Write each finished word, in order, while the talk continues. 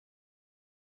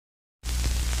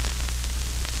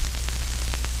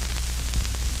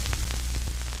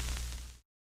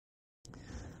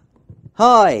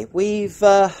Hi, we've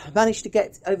managed to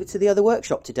get over to the other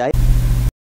workshop today.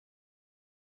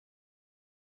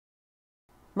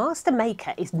 Master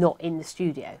Maker is not in the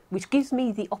studio, which gives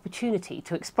me the opportunity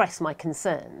to express my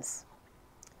concerns.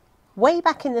 Way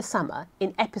back in the summer,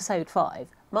 in episode 5,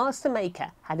 Master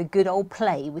Maker had a good old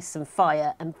play with some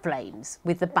fire and flames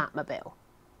with the Batmobile.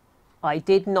 I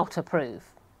did not approve.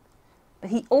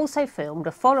 But he also filmed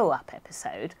a follow-up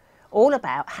episode all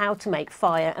about how to make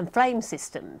fire and flame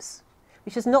systems,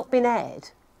 which has not been aired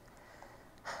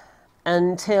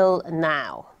until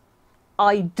now.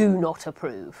 I do not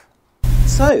approve.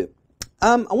 So,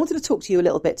 I wanted to talk to you a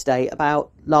little bit today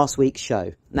about last week's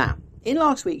show. Now, in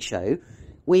last week's show,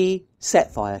 we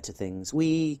set fire to things.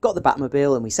 We got the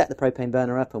Batmobile and we set the propane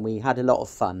burner up and we had a lot of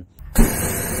fun.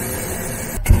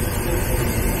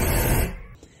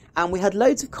 And we had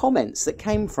loads of comments that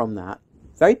came from that.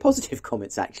 Very positive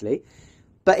comments, actually.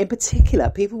 But in particular,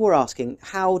 people were asking,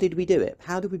 how did we do it?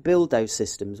 How did we build those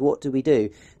systems? What do we do?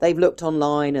 They've looked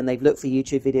online and they've looked for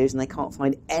YouTube videos and they can't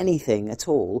find anything at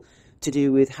all to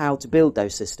do with how to build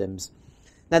those systems.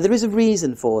 Now, there is a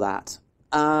reason for that.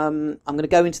 I'm going to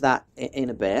go into that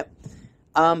in a bit.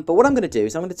 But what I'm going to do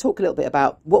is I'm going to talk a little bit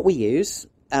about what we use,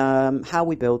 how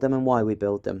we build them and why we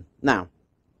build them. Now,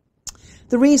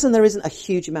 the reason there isn't a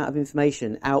huge amount of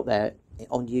information out there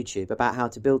on YouTube about how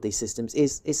to build these systems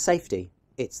is safety.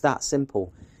 It's that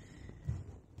simple.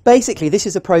 Basically, this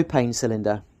is a propane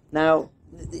cylinder. Now,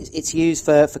 it's used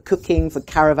for cooking, for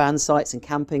caravan sites and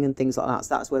camping and things like that.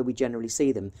 So that's where we generally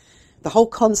see them. The whole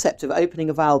concept of opening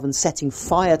a valve and setting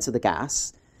fire to the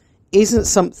gas isn't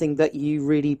something that you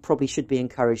really probably should be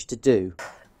encouraged to do.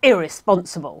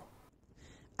 Irresponsible.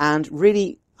 And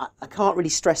really, I can't really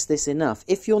stress this enough.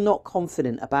 If you're not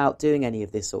confident about doing any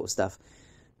of this sort of stuff,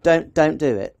 don't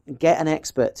do it. Get an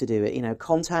expert to do it. You know,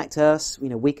 contact us. You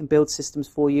know, we can build systems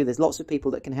for you. There's lots of people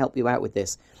that can help you out with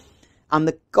this. And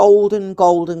the golden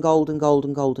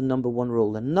number one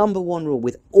rule, the number one rule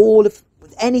with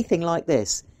anything like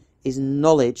this is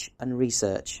knowledge and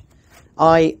research.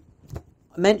 I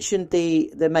mentioned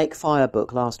the Make Fire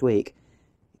book last week.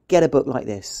 Get a book like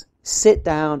this. Sit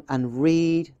down and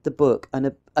read the book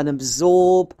and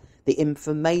absorb the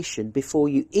information before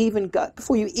you even go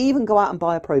out and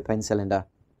buy a propane cylinder.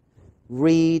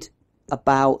 Read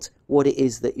about what it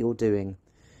is that you're doing.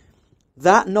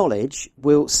 That knowledge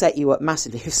will set you up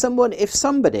massively. If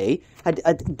somebody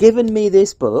had given me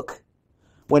this book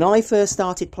when I first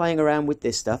started playing around with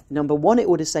this stuff, number one, it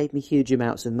would have saved me huge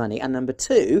amounts of money, and number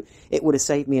two, it would have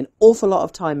saved me an awful lot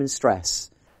of time and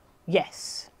stress.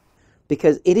 Yes.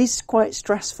 Because it is quite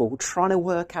stressful trying to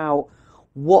work out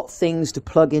what things to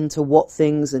plug into what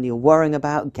things, and you're worrying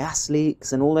about gas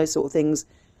leaks and all those sort of things.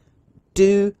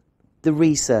 Do the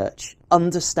research.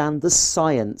 Understand the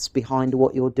science behind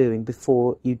what you're doing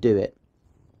before you do it.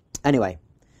 Anyway,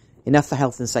 enough for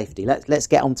health and safety. Let's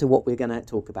get on to what we're going to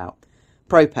talk about.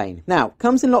 Propane. Now,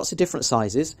 comes in lots of different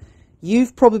sizes.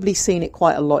 You've probably seen it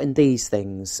quite a lot in these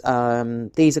things.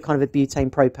 These are kind of a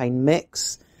butane propane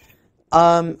mix.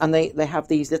 And they have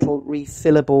these little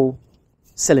refillable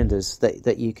cylinders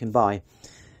that you can buy.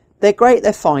 They're great,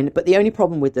 they're fine, but the only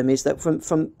problem with them is that from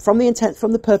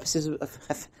the purposes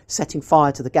of setting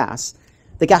fire to the gas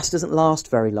doesn't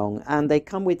last very long, and they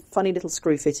come with funny little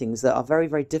screw fittings that are very,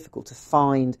 very difficult to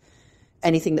find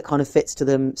anything that kind of fits to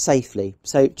them safely.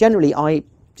 So generally I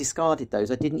discarded those,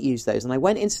 I didn't use those, and I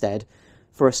went instead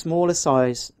for a smaller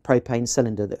size propane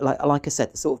cylinder that, like I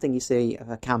said, the sort of thing you see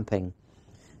camping.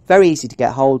 Very easy to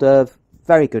get hold of,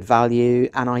 very good value,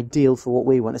 and ideal for what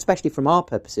we want, especially from our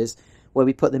purposes where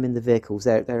we put them in the vehicles.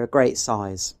 They're a great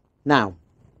size. Now,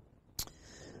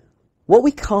 what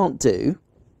we can't do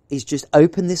is just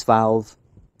open this valve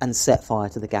and set fire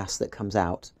to the gas that comes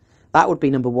out. That would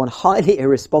be, number one, highly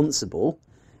irresponsible,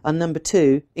 and number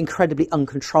two, incredibly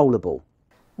uncontrollable.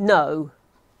 No.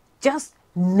 Just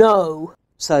no.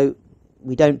 So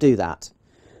we don't do that.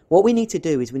 What we need to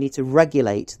do is we need to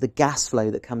regulate the gas flow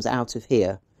that comes out of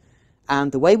here.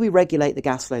 And the way we regulate the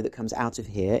gas flow that comes out of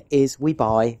here is we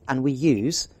buy and we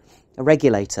use a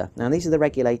regulator. Now, these are the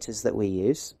regulators that we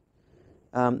use.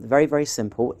 Very, very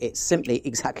simple. It's simply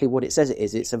exactly what it says it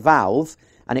is. It's a valve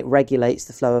and it regulates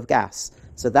the flow of gas.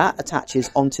 So that attaches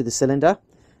onto the cylinder.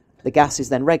 The gas is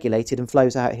then regulated and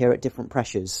flows out here at different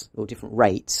pressures or different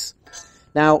rates.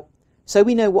 Now, so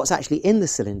we know what's actually in the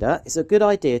cylinder, it's a good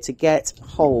idea to get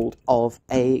hold of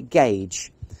a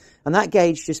gauge. And that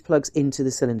gauge just plugs into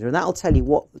the cylinder, and that'll tell you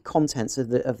what the contents of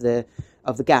the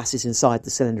gas is inside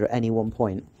the cylinder at any one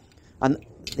point. And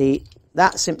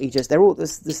that simply just, they're all the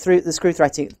screw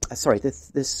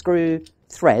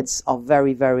threads are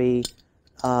very, very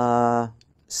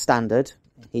standard.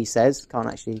 he says. Can't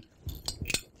actually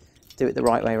do it the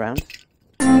right way around.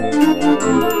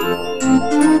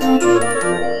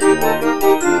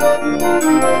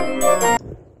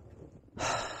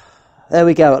 There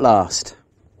we go at last.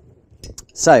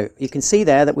 So you can see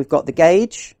there that we've got the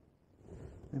gauge.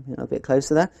 A little bit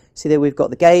closer there. See there we've got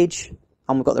the gauge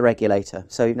and we've got the regulator.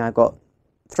 So you've now got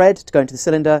thread to go into the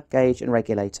cylinder, gauge and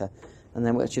regulator. And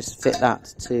then we'll just fit that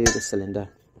to the cylinder.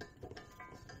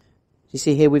 You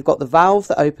see here we've got the valve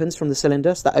that opens from the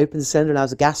cylinder. So that opens the cylinder,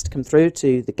 allows the gas to come through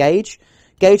to the gauge.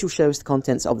 Gauge will show us the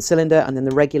contents of the cylinder, and then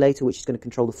the regulator, which is going to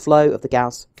control the flow of the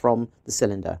gas from the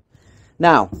cylinder.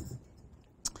 Now,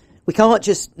 we can't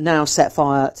just now set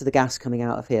fire to the gas coming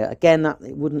out of here. Again,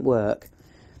 it wouldn't work.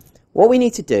 What we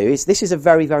need to do is, this is a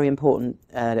very, very important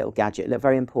little gadget, a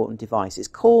very important device. It's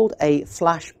called a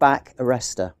flashback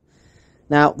arrestor.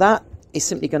 Now, that is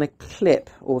simply going to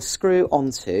clip or screw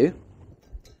onto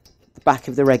the back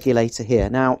of the regulator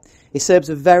here. Now, it serves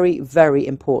a very, very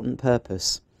important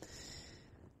purpose.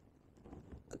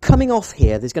 Coming off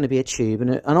here, there's going to be a tube,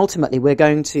 and ultimately we're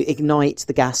going to ignite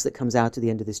the gas that comes out at the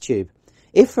end of this tube.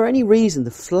 If for any reason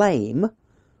the flame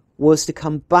was to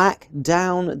come back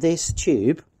down this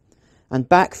tube and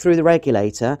back through the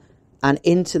regulator and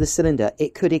into the cylinder,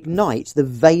 it could ignite the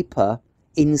vapour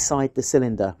inside the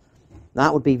cylinder.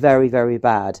 That would be very, very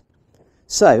bad.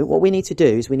 So what we need to do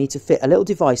is we need to fit a little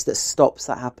device that stops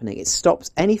that happening. It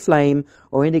stops any flame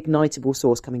or ignitable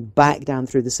source coming back down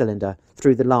through the cylinder,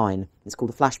 through the line. It's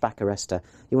called a flashback arrestor.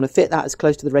 You want to fit that as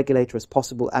close to the regulator as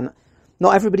possible, and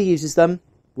not everybody uses them.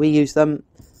 We use them.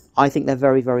 I think they're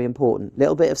very, very important.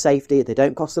 Little bit of safety. They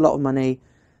don't cost a lot of money,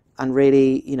 and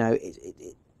really, you know,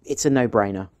 it's a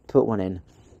no-brainer. Put one in.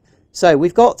 So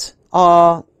we've got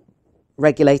our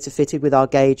regulator fitted with our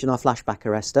gauge and our flashback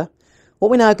arrestor. What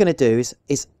we're now going to do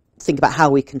is think about how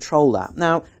we control that.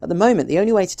 Now, at the moment, the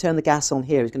only way to turn the gas on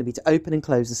here is going to be to open and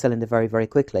close the cylinder very, very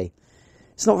quickly.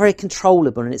 It's not very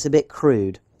controllable and it's a bit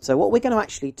crude. So what we're going to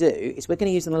actually do is we're going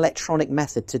to use an electronic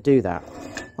method to do that.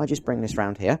 I'll just bring this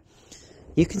round here.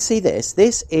 You can see this.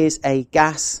 This is a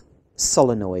gas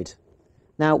solenoid.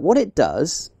 Now, what it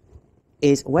does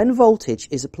is when voltage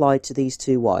is applied to these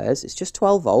two wires, it's just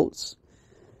 12 volts,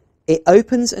 it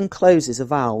opens and closes a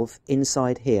valve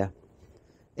inside here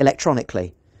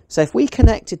electronically. So if we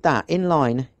connected that in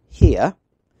line here,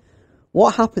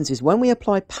 what happens is when we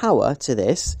apply power to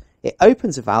this, it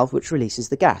opens a valve which releases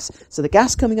the gas. So the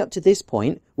gas coming up to this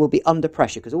point will be under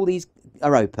pressure because all these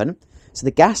are open. So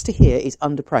the gas to here is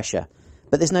under pressure,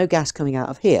 but there's no gas coming out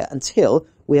of here until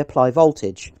we apply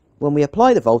voltage. When we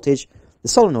apply the voltage, the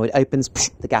solenoid opens,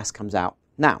 the gas comes out.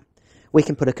 Now, we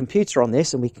can put a computer on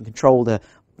this and we can control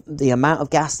the amount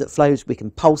of gas that flows. We can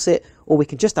pulse it, or we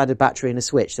can just add a battery and a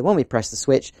switch. So when we press the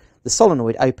switch, the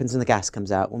solenoid opens and the gas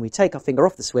comes out. When we take our finger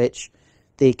off the switch,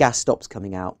 the gas stops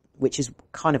coming out, which is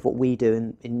kind of what we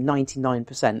do in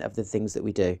 99% of the things that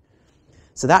we do.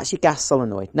 So that's your gas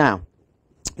solenoid. Now,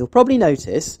 you'll probably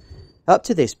notice up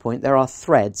to this point there are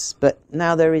threads, but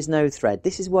now there is no thread.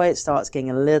 This is where it starts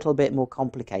getting a little bit more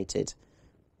complicated.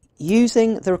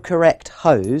 Using the correct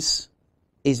hose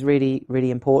is really,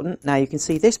 really important. Now you can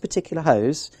see this particular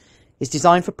hose is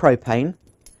designed for propane,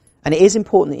 and it is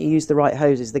important that you use the right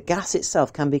hoses. The gas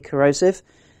itself can be corrosive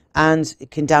and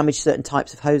it can damage certain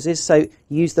types of hoses, so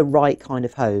use the right kind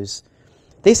of hose.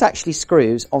 This actually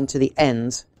screws onto the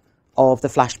end of the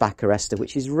flashback arrestor,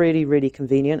 which is really, really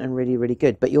convenient and really, really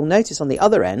good. But you'll notice on the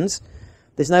other end,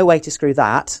 there's no way to screw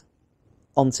that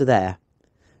onto there.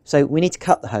 So we need to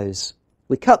cut the hose.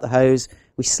 We cut the hose,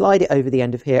 we slide it over the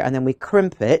end of here, and then we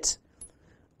crimp it.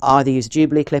 Either use a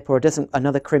Jubilee clip or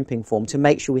another crimping form to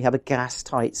make sure we have a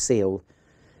gas-tight seal.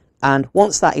 And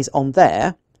once that is on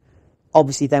there,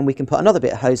 obviously then we can put another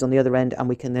bit of hose on the other end and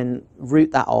we can then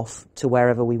route that off to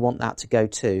wherever we want that to go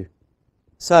to.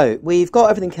 So we've got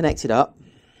everything connected up.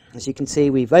 As you can see,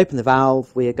 we've opened the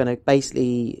valve. We are going to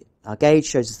basically, our gauge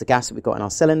shows us the gas that we've got in our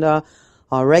cylinder.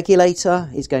 Our regulator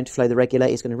is going to flow the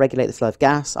regulator, is going to regulate the flow of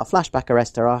gas. Our flashback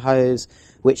arrestor, our hose,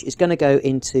 which is going to go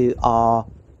into our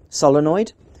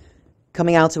solenoid.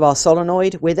 Coming out of our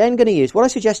solenoid, we're then going to use, what I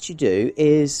suggest you do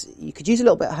is, you could use a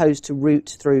little bit of hose to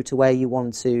route through to where you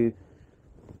want to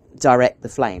direct the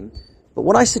flame. But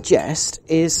what I suggest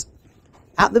is,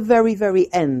 at the very, very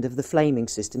end of the flaming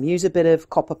system, use a bit of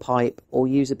copper pipe or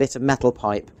use a bit of metal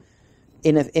pipe.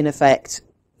 In effect,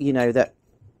 you know, that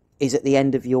is at the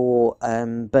end of your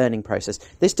burning process.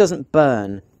 This doesn't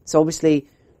burn. So obviously,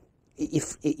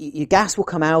 your gas will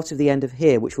come out of the end of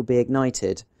here, which will be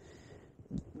ignited.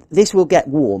 This will get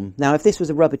warm. Now, if this was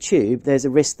a rubber tube, there's a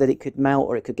risk that it could melt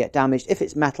or it could get damaged. If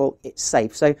it's metal, it's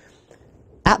safe. So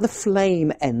At the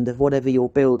flame end of whatever you're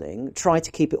building, try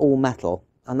to keep it all metal,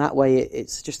 and that way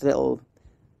it's just a little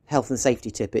health and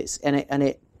safety tip.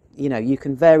 You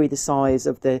can vary the size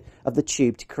of the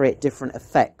tube to create different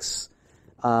effects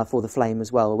for the flame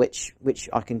as well, which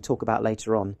I can talk about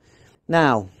later on.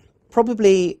 Now,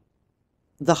 probably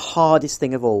the hardest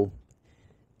thing of all,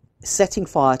 setting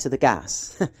fire to the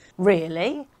gas.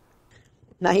 Really?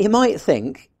 Now, you might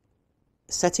think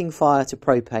setting fire to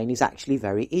propane is actually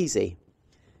very easy.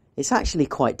 It's actually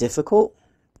quite difficult.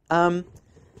 The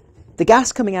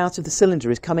gas coming out of the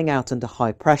cylinder is coming out under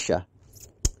high pressure.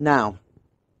 Now,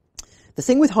 the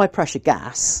thing with high pressure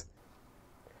gas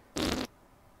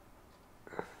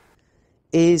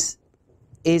is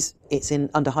it's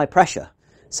under high pressure.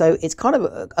 So it's kind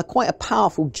of quite a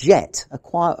powerful jet,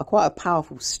 quite a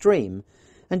powerful stream.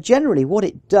 And generally what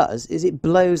it does is it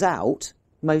blows out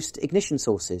most ignition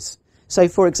sources. So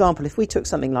for example, if we took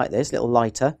something like this, little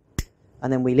lighter,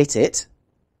 and then we lit it,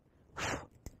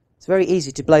 it's very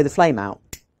easy to blow the flame out.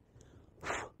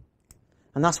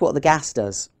 And that's what the gas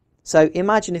does. So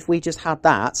imagine if we just had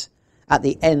that at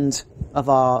the end of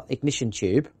our ignition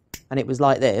tube, and it was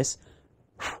like this.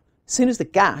 As soon as the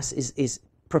gas is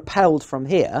propelled from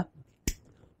here,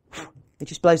 it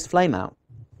just blows the flame out.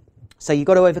 So you've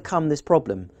got to overcome this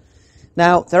problem.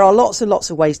 Now, there are lots and lots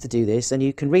of ways to do this, and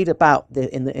you can read about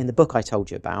in the book I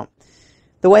told you about.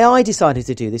 The way I decided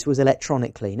to do this was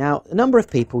electronically. Now, a number of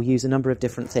people use a number of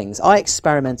different things. I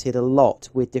experimented a lot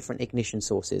with different ignition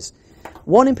sources.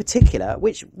 One in particular,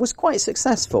 which was quite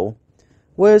successful,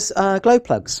 was glow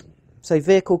plugs. So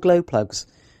vehicle glow plugs.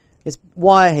 There's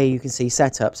wire here you can see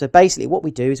set up. So basically what we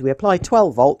do is we apply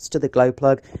 12 volts to the glow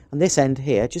plug, and this end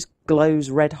here just glows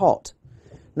red hot.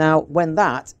 Now, when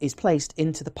that is placed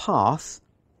into the path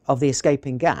of the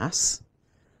escaping gas,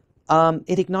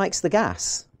 it ignites the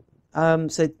gas.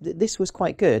 This was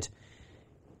quite good.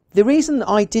 The reason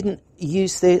I didn't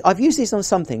use this, I've used this on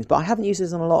some things, but I haven't used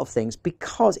this on a lot of things,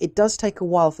 because it does take a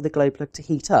while for the glow plug to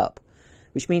heat up,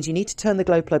 which means you need to turn the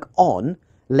glow plug on,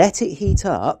 let it heat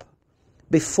up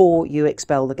before you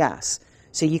expel the gas.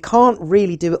 So you can't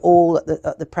really do it all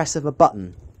at the press of a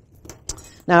button.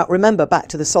 Now, remember, back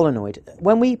to the solenoid.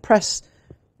 When we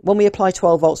apply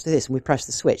 12 volts to this and we press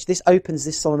the switch, this opens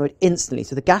this solenoid instantly.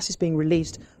 So the gas is being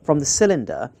released from the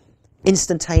cylinder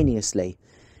instantaneously.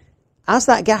 As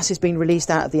that gas is being released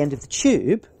out at the end of the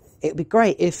tube, it would be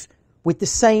great if with the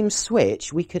same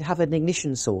switch we could have an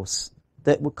ignition source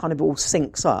that would kind of all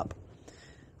syncs up.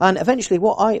 And eventually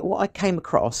what I came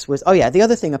across was, the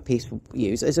other thing people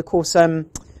use is, of course,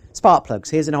 spark plugs.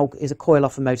 Here's a coil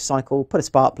off a motorcycle, put a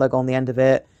spark plug on the end of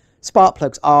it. Spark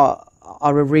plugs are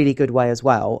a really good way as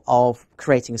well of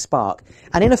creating a spark.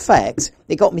 And in effect,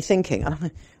 it got me thinking,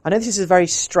 and I know this is a very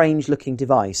strange looking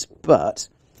device, but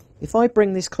if I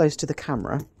bring this close to the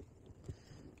camera,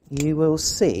 you will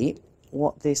see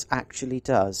what this actually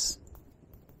does.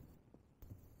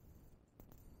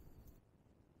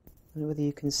 I don't know whether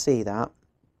you can see that.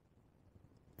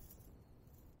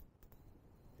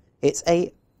 It's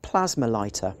a plasma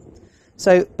lighter.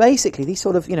 So basically these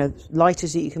sort of,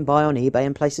 lighters that you can buy on eBay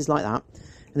and places like that,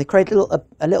 and they create a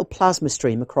little plasma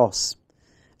stream across.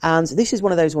 And this is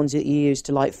one of those ones that you use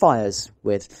to light fires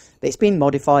with. But it's been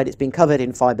modified, it's been covered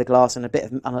in fiberglass and a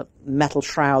bit of metal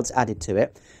shrouds added to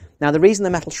it. Now the reason the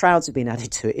metal shrouds have been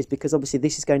added to it is because obviously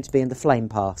this is going to be in the flame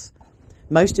path.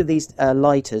 Most of these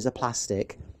lighters are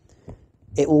plastic.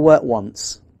 It will work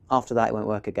once. After that it won't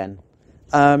work again.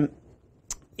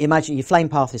 Imagine your flame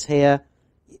path is here.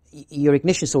 Your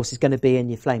ignition source is going to be in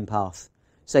your flame path.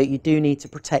 So you do need to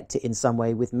protect it in some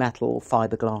way with metal or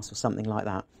fiberglass or something like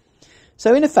that.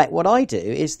 So in effect, what I do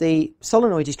is the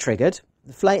solenoid is triggered.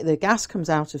 The gas comes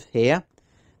out of here.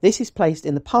 This is placed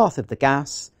in the path of the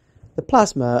gas. The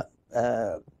plasma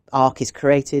arc is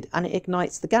created and it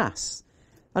ignites the gas.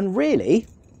 And really,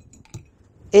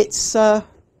 it's that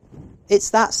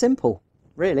simple,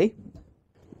 really.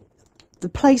 The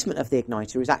placement of the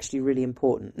igniter is actually really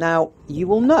important. Now, you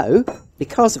will know,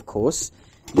 because of course,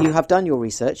 you have done your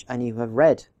research and you have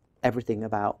read everything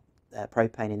about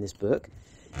propane in this book,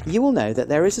 you will know that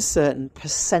there is a certain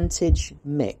percentage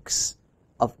mix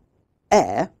of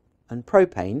air and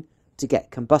propane to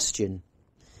get combustion.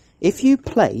 If you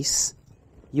place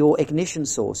your ignition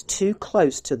source too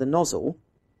close to the nozzle,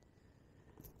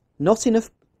 not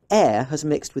enough air has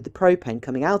mixed with the propane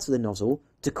coming out of the nozzle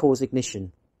to cause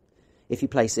ignition. If you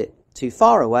place it too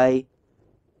far away,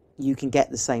 you can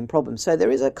get the same problem. So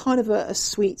there is a kind of a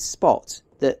sweet spot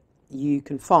that you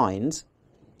can find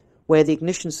where the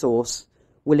ignition source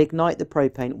will ignite the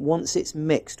propane once it's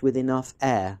mixed with enough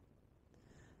air.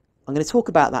 I'm going to talk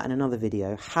about that in another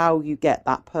video, how you get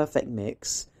that perfect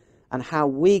mix and how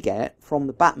we get from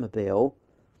the Batmobile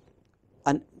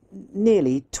a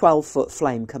nearly 12-foot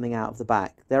flame coming out of the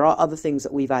back. There are other things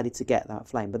that we've added to get that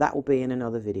flame, but that will be in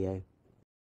another video.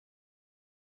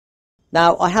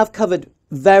 Now, I have covered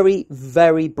very,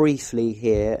 very briefly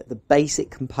here the basic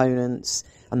components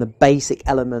and the basic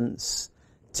elements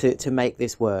to make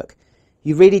this work.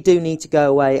 You really do need to go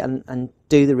away and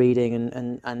do the reading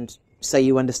and so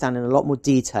you understand in a lot more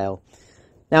detail.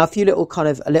 Now, a few little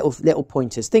little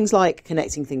pointers, things like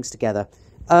connecting things together.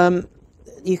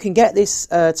 You can get this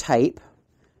tape,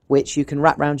 which you can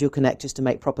wrap around your connectors to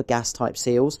make proper gas type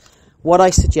seals. What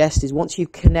I suggest is once you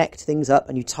connect things up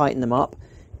and you tighten them up,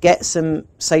 get some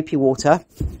soapy water,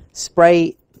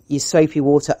 spray your soapy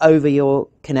water over your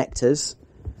connectors,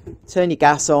 turn your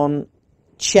gas on,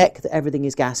 check that everything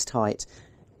is gas tight.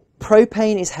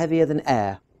 Propane is heavier than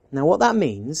air. Now what that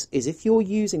means is if you're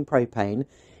using propane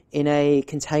in a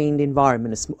contained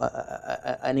environment,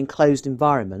 an enclosed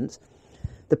environment,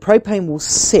 the propane will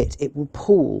sit, it will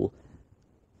pool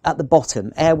at the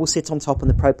bottom. Air will sit on top and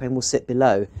the propane will sit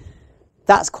below.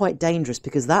 That's quite dangerous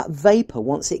because that vapour,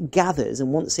 once it gathers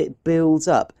and once it builds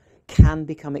up, can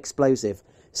become explosive.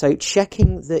 So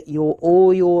checking that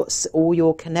all your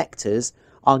connectors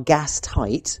are gas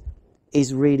tight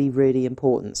is really, really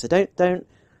important. So don't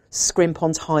scrimp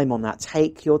on time on that.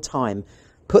 Take your time.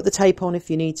 Put the tape on if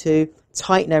you need to.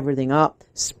 Tighten everything up.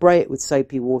 Spray it with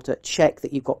soapy water. Check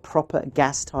that you've got proper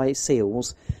gas tight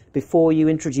seals before you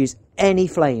introduce any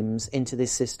flames into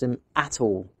this system at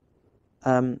all.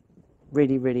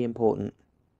 Really, really important.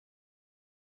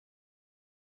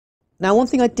 Now, one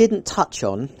thing I didn't touch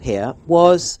on here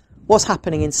was what's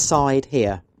happening inside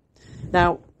here.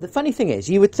 Now, the funny thing is,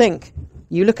 you would think,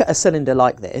 you look at a cylinder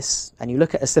like this, and you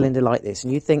look at a cylinder like this,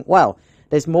 and you think, well,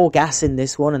 there's more gas in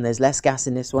this one, and there's less gas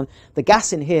in this one. The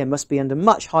gas in here must be under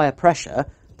much higher pressure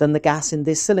than the gas in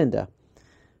this cylinder.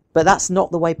 But that's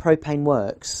not the way propane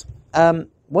works.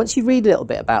 Once you read a little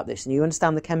bit about this, and you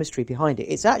understand the chemistry behind it,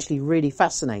 it's actually really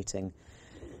fascinating.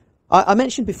 I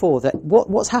mentioned before that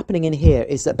what's happening in here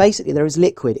is that basically there is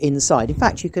liquid inside. In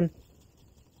fact, you can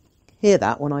hear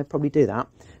that when I probably do that.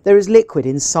 There is liquid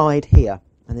inside here,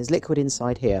 and there's liquid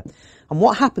inside here. And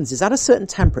what happens is at a certain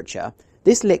temperature,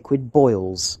 this liquid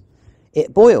boils.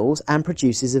 It boils and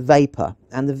produces a vapour,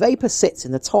 and the vapour sits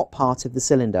in the top part of the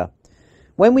cylinder.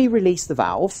 When we release the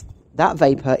valve, that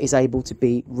vapour is able to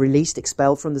be released,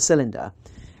 expelled from the cylinder,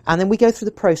 and then we go through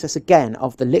the process again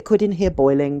of the liquid in here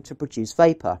boiling to produce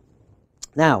vapour.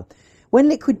 Now, when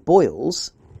liquid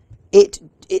boils, it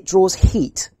draws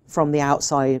heat from the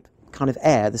outside kind of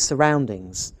air, the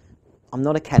surroundings. I'm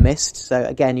not a chemist, so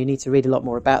again, you need to read a lot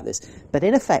more about this. But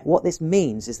in effect, what this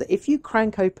means is that if you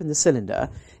crank open the cylinder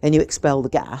and you expel the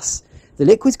gas, the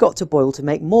liquid's got to boil to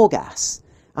make more gas.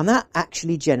 And that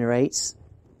actually generates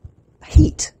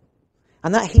heat.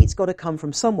 And that heat's got to come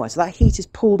from somewhere. So that heat is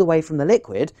pulled away from the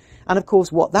liquid. And of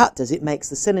course, what that does, it makes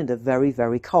the cylinder very,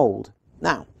 very cold.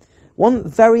 Now, one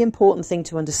very important thing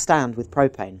to understand with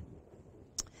propane.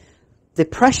 The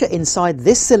pressure inside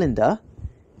this cylinder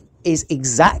is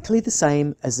exactly the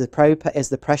same as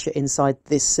the pressure inside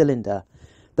this cylinder.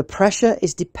 The pressure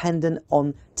is dependent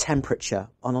on temperature,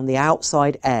 on the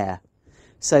outside air.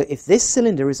 So if this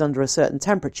cylinder is under a certain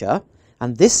temperature,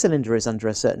 and this cylinder is under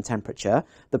a certain temperature,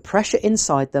 the pressure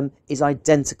inside them is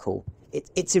identical.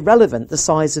 It's irrelevant, the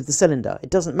size of the cylinder.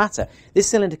 It doesn't matter. This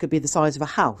cylinder could be the size of a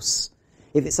house.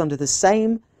 If it's under the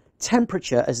same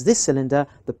temperature as this cylinder,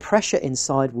 the pressure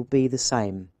inside will be the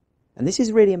same. And this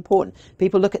is really important.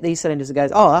 People look at these cylinders and go,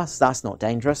 oh, that's not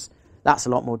dangerous. That's a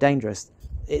lot more dangerous.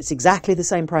 It's exactly the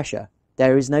same pressure.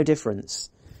 There is no difference.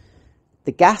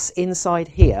 The gas inside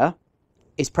here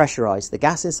is pressurized. The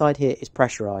gas inside here is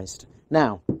pressurized.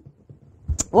 Now,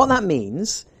 what that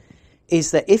means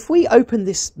is that if we open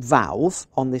this valve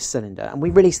on this cylinder and we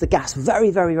release the gas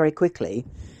very, very, very quickly,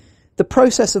 the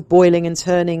process of boiling and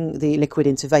turning the liquid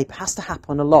into vapour has to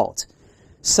happen a lot.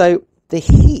 So the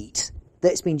heat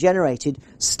that's been generated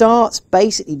starts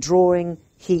basically drawing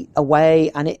heat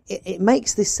away, and it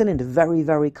makes this cylinder very,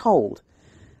 very cold.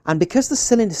 And because the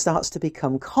cylinder starts to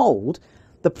become cold,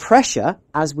 the pressure,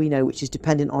 as we know, which is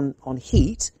dependent on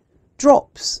heat,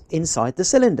 drops inside the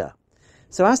cylinder.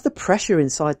 So as the pressure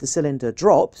inside the cylinder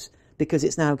drops, because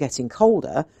it's now getting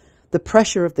colder, the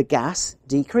pressure of the gas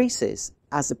decreases.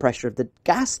 As the pressure of the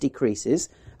gas decreases,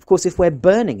 of course, if we're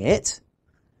burning it,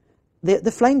 the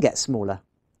flame gets smaller.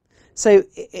 So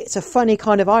it's a funny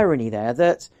kind of irony there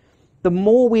that the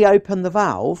more we open the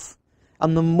valve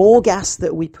and the more gas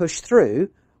that we push through,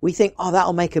 we think, oh,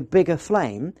 that'll make a bigger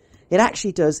flame. It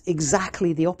actually does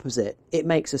exactly the opposite. It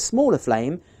makes a smaller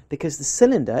flame because the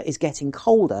cylinder is getting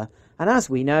colder, and as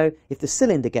we know, if the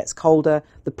cylinder gets colder,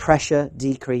 the pressure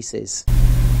decreases.